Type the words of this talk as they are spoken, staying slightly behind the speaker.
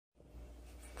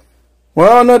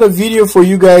Well, another video for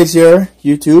you guys here,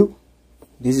 YouTube.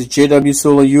 This is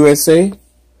jwsolarusa.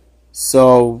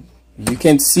 So you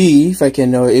can see, if I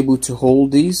can able to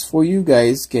hold these for you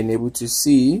guys, can able to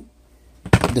see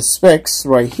the specs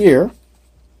right here.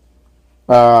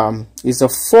 It's a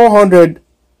 400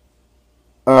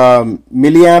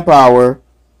 milliamp hour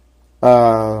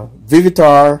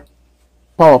Vivita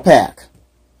power pack.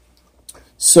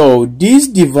 So this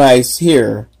device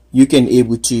here you can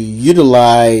able to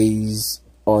utilize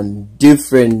on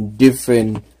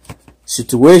different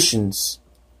situations.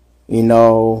 You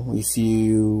know, if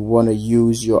you want to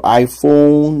use your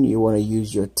iPhone, you want to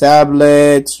use your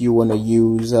tablet, you want to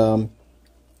use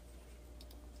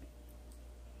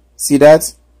see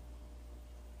that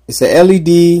it's a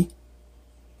LED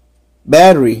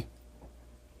battery,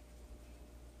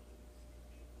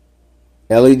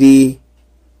 LED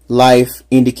life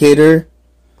indicator,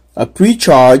 a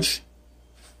pre-charge,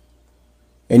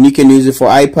 and you can use it for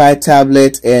iPad,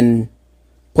 tablet, and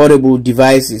portable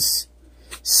devices.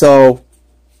 So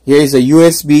here is a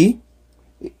USB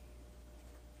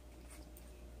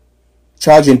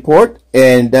charging port,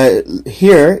 and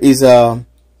here is a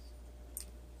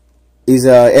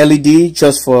LED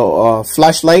just for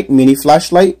flashlight, mini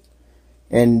flashlight,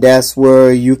 and that's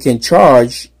where you can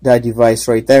charge that device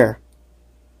right there.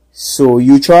 So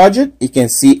you charge it, you can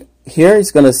see here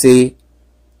it's gonna say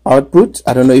output.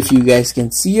 I don't know if you guys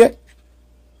can see it,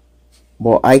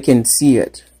 but I can see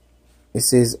it. It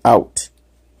says out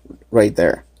right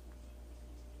there.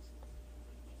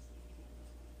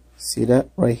 See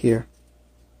that right here?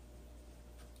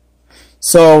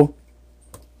 So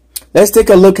let's take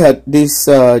a look at this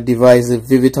device, the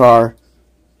Vivita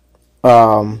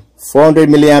 400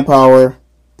 milliamp hour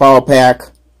power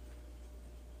pack.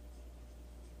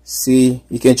 See,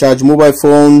 you can charge mobile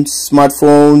phones,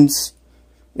 smartphones,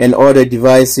 and other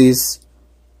devices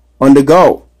on the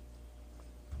go.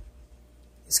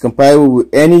 It's compatible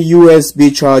with any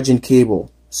USB charging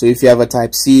cable. So if you have a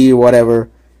Type-C, whatever,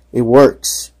 it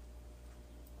works.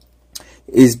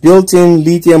 It's built-in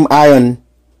lithium ion,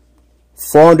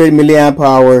 400 milliamp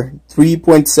hour,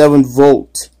 3.7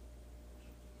 volt.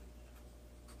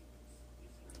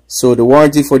 So the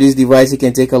warranty for this device, you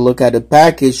can take a look at the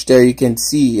package there. You can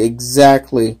see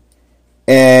exactly,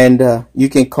 and you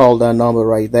can call that number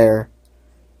right there.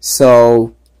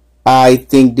 So I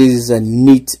think this is a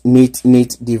neat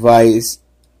device.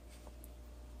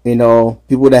 You know,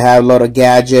 people that have a lot of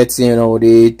gadgets, you know,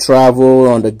 they travel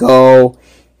on the go,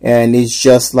 and it's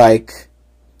just like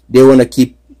they want to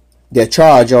keep their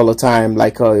charge all the time,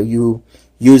 like you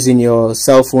using your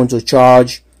cell phone to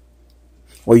charge,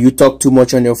 or you talk too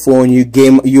much on your phone,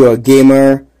 you're a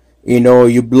gamer, you know,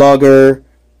 you blogger,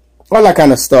 all that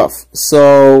kind of stuff.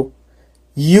 So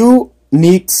you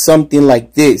need something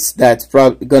like this that's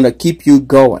probably gonna keep you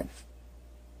going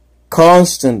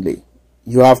constantly.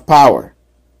 You have power,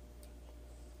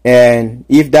 and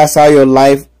if that's how your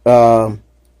life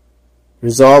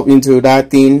resolve into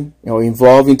that thing, or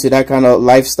evolve into that kind of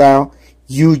lifestyle,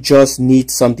 you just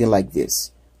need something like this.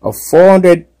 A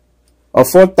 4,000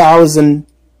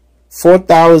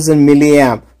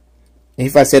 milliamp.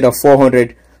 If I said a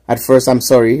 400 at first, I'm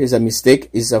sorry, it's a mistake.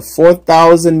 It's a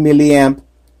 4,000 milliamp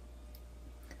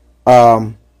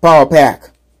power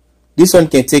pack. This one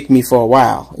can take me for a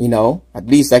while, you know. At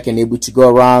least I can able to go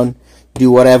around, do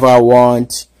whatever I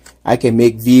want. I can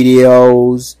make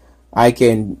videos, I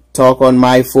can talk on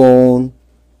my phone,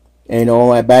 you know,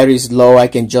 my battery is low, I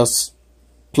can just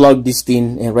plug this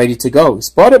thing and ready to go. It's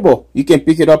portable. You can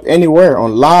pick it up anywhere,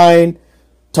 online,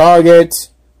 Target,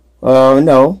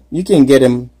 no, you can get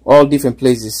them all different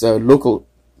places, local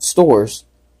stores.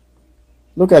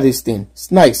 Look at this thing,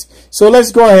 it's nice. So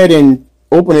let's go ahead and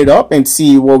open it up and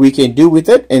see what we can do with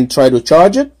it, and try to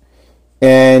charge it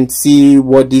and see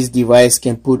what this device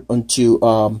can put onto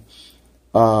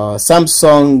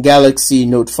Samsung Galaxy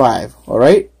Note 5. All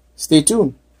right, stay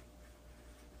tuned.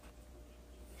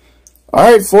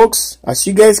 All right, folks, as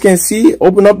you guys can see,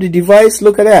 open up the device.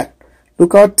 Look at that.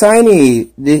 Look how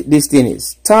tiny this thing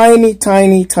is. Tiny.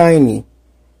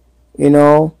 You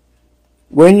know,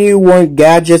 when you want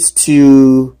gadgets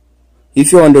to,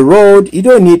 if you're on the road, you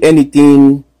don't need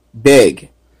anything big.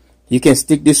 You can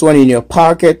stick this one in your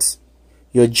pockets,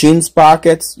 your jeans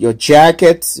pockets, your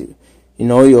jackets, you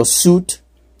know, your suit,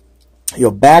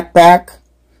 your backpack,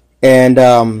 and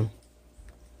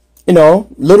you know,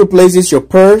 little places, your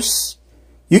purse.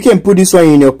 You can put this one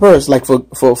in your purse, like for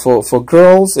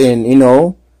girls and, you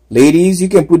know, ladies. You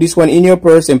can put this one in your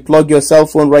purse and plug your cell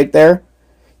phone right there,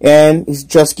 and it's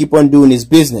just keep on doing its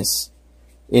business.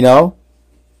 You know,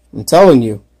 I'm telling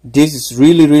you, this is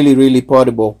really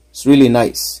portable. It's really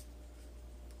nice.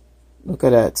 Look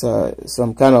at that.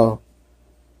 Some kind of,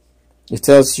 it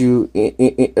tells you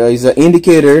is an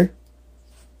indicator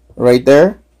right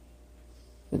there,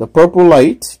 the purple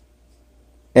light,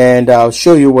 and I'll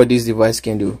show you what this device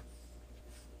can do.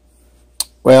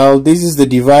 Well, this is the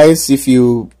device. If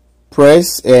you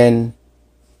press, and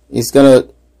it's gonna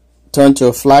turn to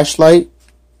a flashlight.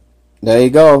 There you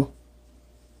go.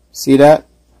 See that?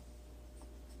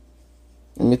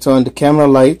 Let me turn the camera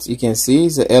light. You can see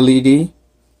it's a LED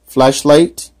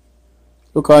flashlight.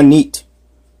 Look how neat.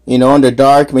 You know, in the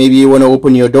dark, maybe you want to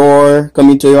open your door, come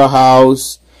into your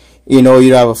house. You know,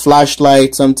 you have a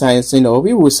flashlight. Sometimes, you know,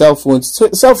 people with cell phones,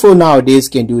 cell phone nowadays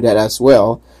can do that as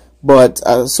well. But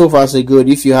so far so good.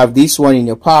 If you have this one in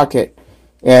your pocket,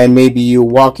 and maybe you're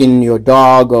walking your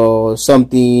dog or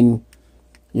something,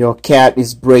 your cat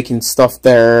is breaking stuff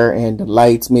there, and the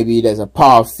lights, maybe there's a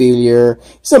power failure,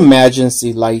 it's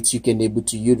emergency lights you can able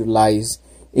to utilize,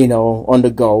 you know, on the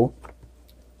go,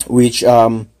 which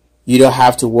you don't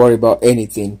have to worry about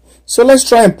anything. So let's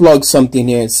try and plug something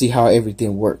here and see how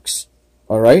everything works.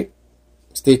 All right,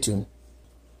 stay tuned.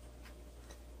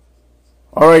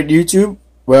 All right, YouTube.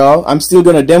 Well, I'm still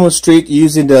going to demonstrate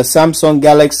using the Samsung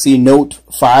Galaxy Note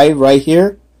 5 right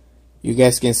here. You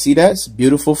guys can see that. It's a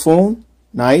beautiful phone.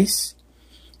 Nice.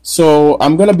 So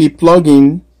I'm going to be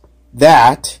plugging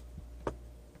that,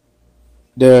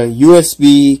 the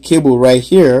USB cable right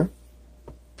here,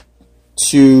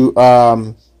 to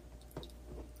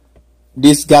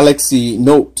this Galaxy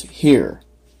Note here.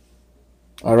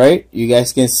 Alright, you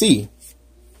guys can see.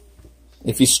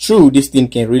 If it's true, this thing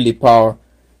can really power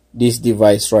this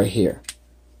device right here.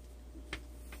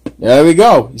 There we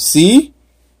go. You see,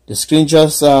 the screen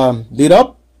just lit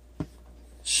up,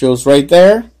 shows right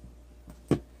there.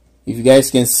 If you guys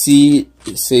can see,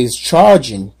 it says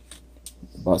charging,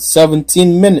 about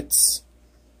 17 minutes.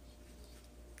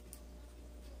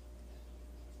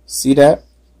 See that?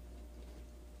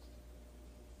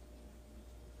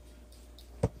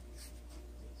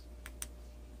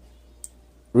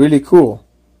 Really cool.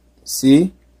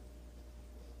 See,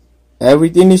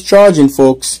 everything is charging,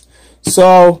 folks.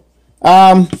 So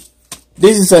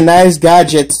this is a nice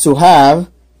gadget to have.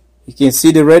 You can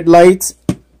see the red light,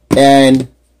 and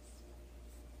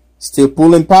still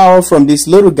pulling power from this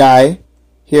little guy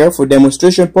here for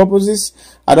demonstration purposes.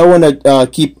 I don't want to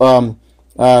keep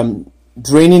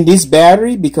draining this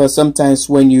battery, because sometimes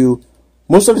when you,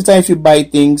 most of the time if you buy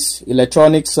things,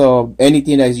 electronics or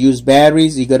anything that use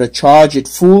batteries, you gotta charge it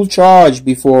full charge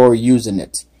before using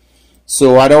it.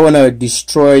 So I don't want to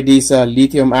destroy this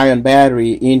lithium ion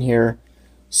battery in here,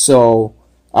 so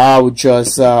I would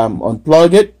just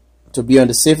unplug it to be on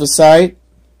the safer side,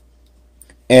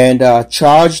 and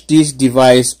charge this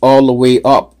device all the way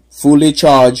up, fully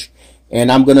charged. And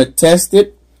I'm gonna test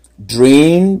it,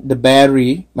 drain the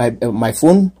battery, my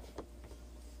phone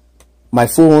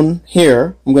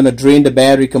here. I'm gonna drain the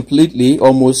battery completely,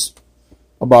 almost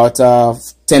about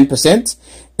 10%,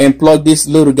 and plug this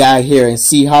little guy here and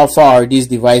see how far this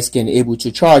device can able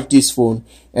to charge this phone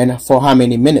and for how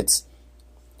many minutes.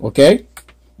 Okay,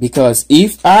 because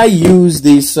if I use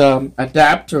this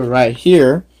adapter right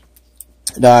here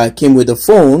that came with the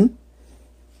phone,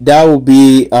 that will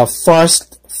be a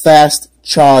fast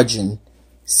charging.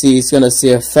 See, it's gonna say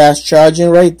a fast charging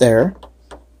right there.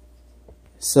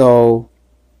 So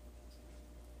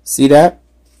see that?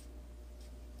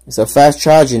 It's a fast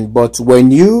charging. But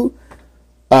when you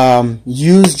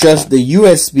use just the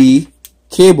USB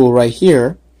cable right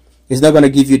here, it's not gonna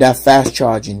give you that fast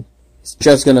charging. It's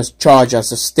just gonna charge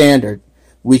as a standard,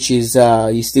 which is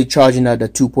you're still charging at the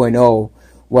 2.0,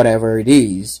 whatever it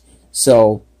is.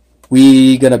 So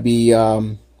we're gonna be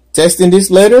testing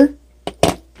this later,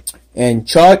 and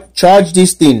charge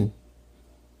this thing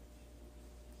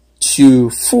to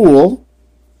full,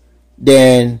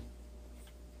 then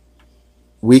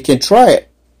we can try it.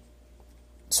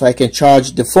 So I can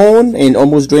charge the phone and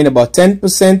almost drain about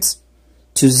 10%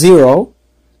 to 0.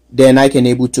 Then I can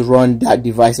able to run that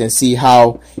device and see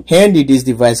how handy this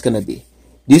device is gonna be.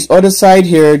 This other side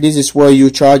here, this is where you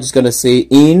charge. Is gonna say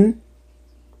in,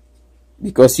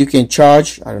 because you can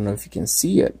charge. I don't know if you can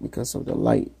see it because of the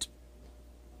light.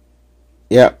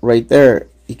 Yeah, right there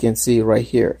you can see right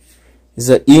here is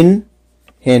the in,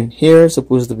 and here is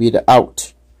supposed to be the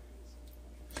out.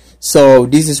 So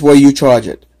this is where you charge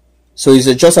it. So it's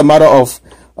just a matter of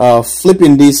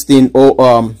flipping this thing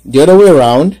the other way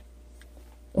around.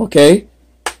 Okay,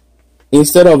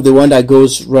 instead of the one that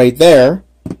goes right there,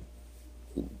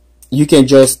 you can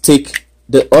just take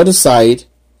the other side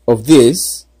of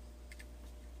this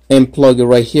and plug it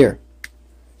right here,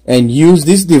 and use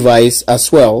this device as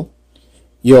well,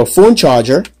 your phone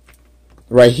charger,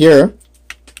 right here,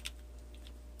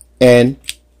 and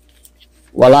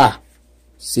voila,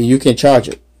 see, you can charge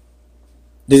it.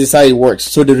 This is how it works.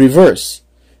 So the reverse,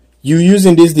 you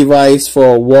using this device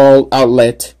for a wall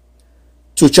outlet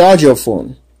to charge your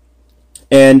phone,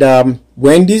 and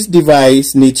when this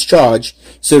device needs charge,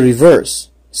 so reverse,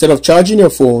 instead of charging your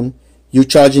phone, you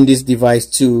charging this device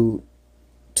to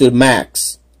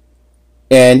max,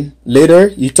 and later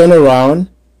you turn around,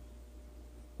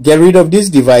 get rid of this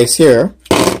device here,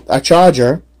 a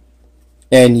charger,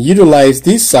 and utilize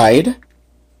this side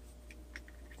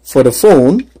for the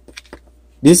phone.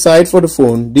 This side for the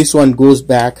phone, this one goes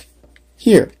back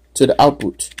here to the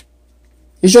output.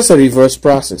 It's just a reverse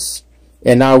process.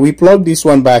 And now we plug this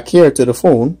one back here to the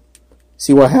phone.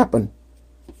 See what happened?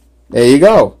 There you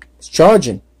go. It's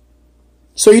charging.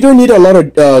 So you don't need a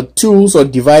lot of tools or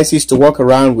devices to walk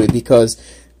around with, because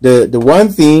the one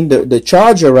thing, the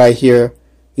charger right here,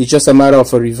 is just a matter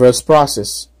of a reverse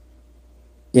process.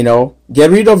 You know, get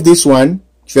rid of this one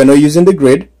if you're not using the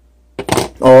grid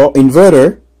or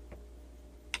inverter.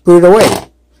 Put it away.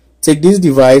 Take this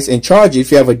device and charge it.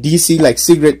 If you have a DC like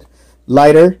cigarette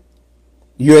lighter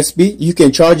USB, you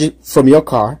can charge it from your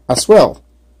car as well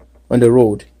on the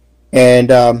road. And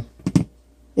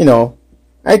you know,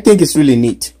 I think it's really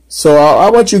neat. So I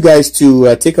want you guys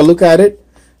to take a look at it.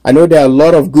 I know there are a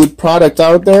lot of good products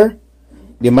out there.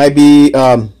 There might be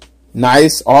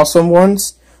nice, awesome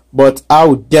ones, but I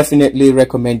would definitely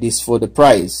recommend this for the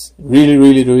price. Really,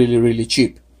 really, really, really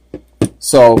cheap.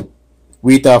 So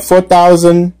with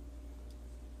 4,000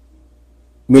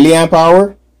 milliamp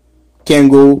hour,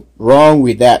 can't go wrong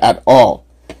with that at all.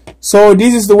 So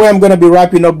this is the way I'm going to be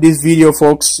wrapping up this video,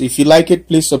 folks. If you like it,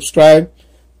 please subscribe,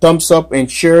 thumbs up, and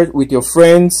share it with your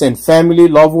friends and family,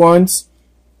 loved ones.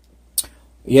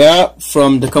 Yeah,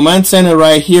 from the command center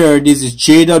right here, this is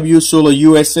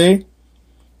jwsolarusa.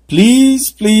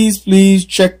 Please, please, please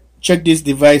check this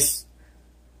device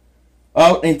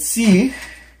out and see.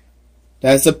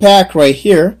 That's the pack right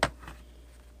here,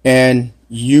 and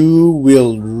you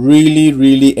will really,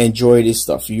 really enjoy this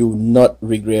stuff. You will not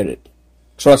regret it.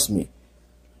 Trust me.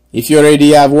 If you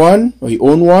already have one or you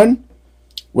own one,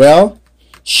 well,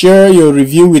 share your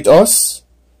review with us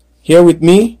here with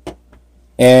me,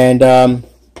 and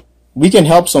we can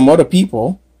help some other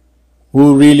people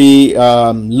who really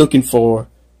looking for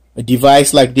a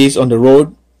device like this on the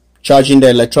road, charging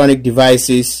their electronic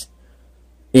devices,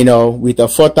 you know, with a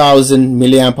 4,000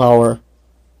 milliamp hour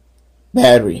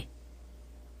battery.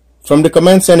 From the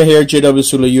command center here,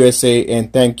 jwsolarusa,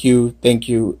 and thank you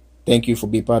for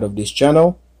being part of this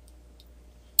channel.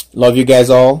 Love you guys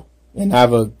all, and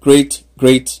have a great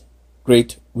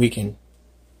weekend.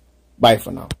 Bye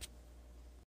for now.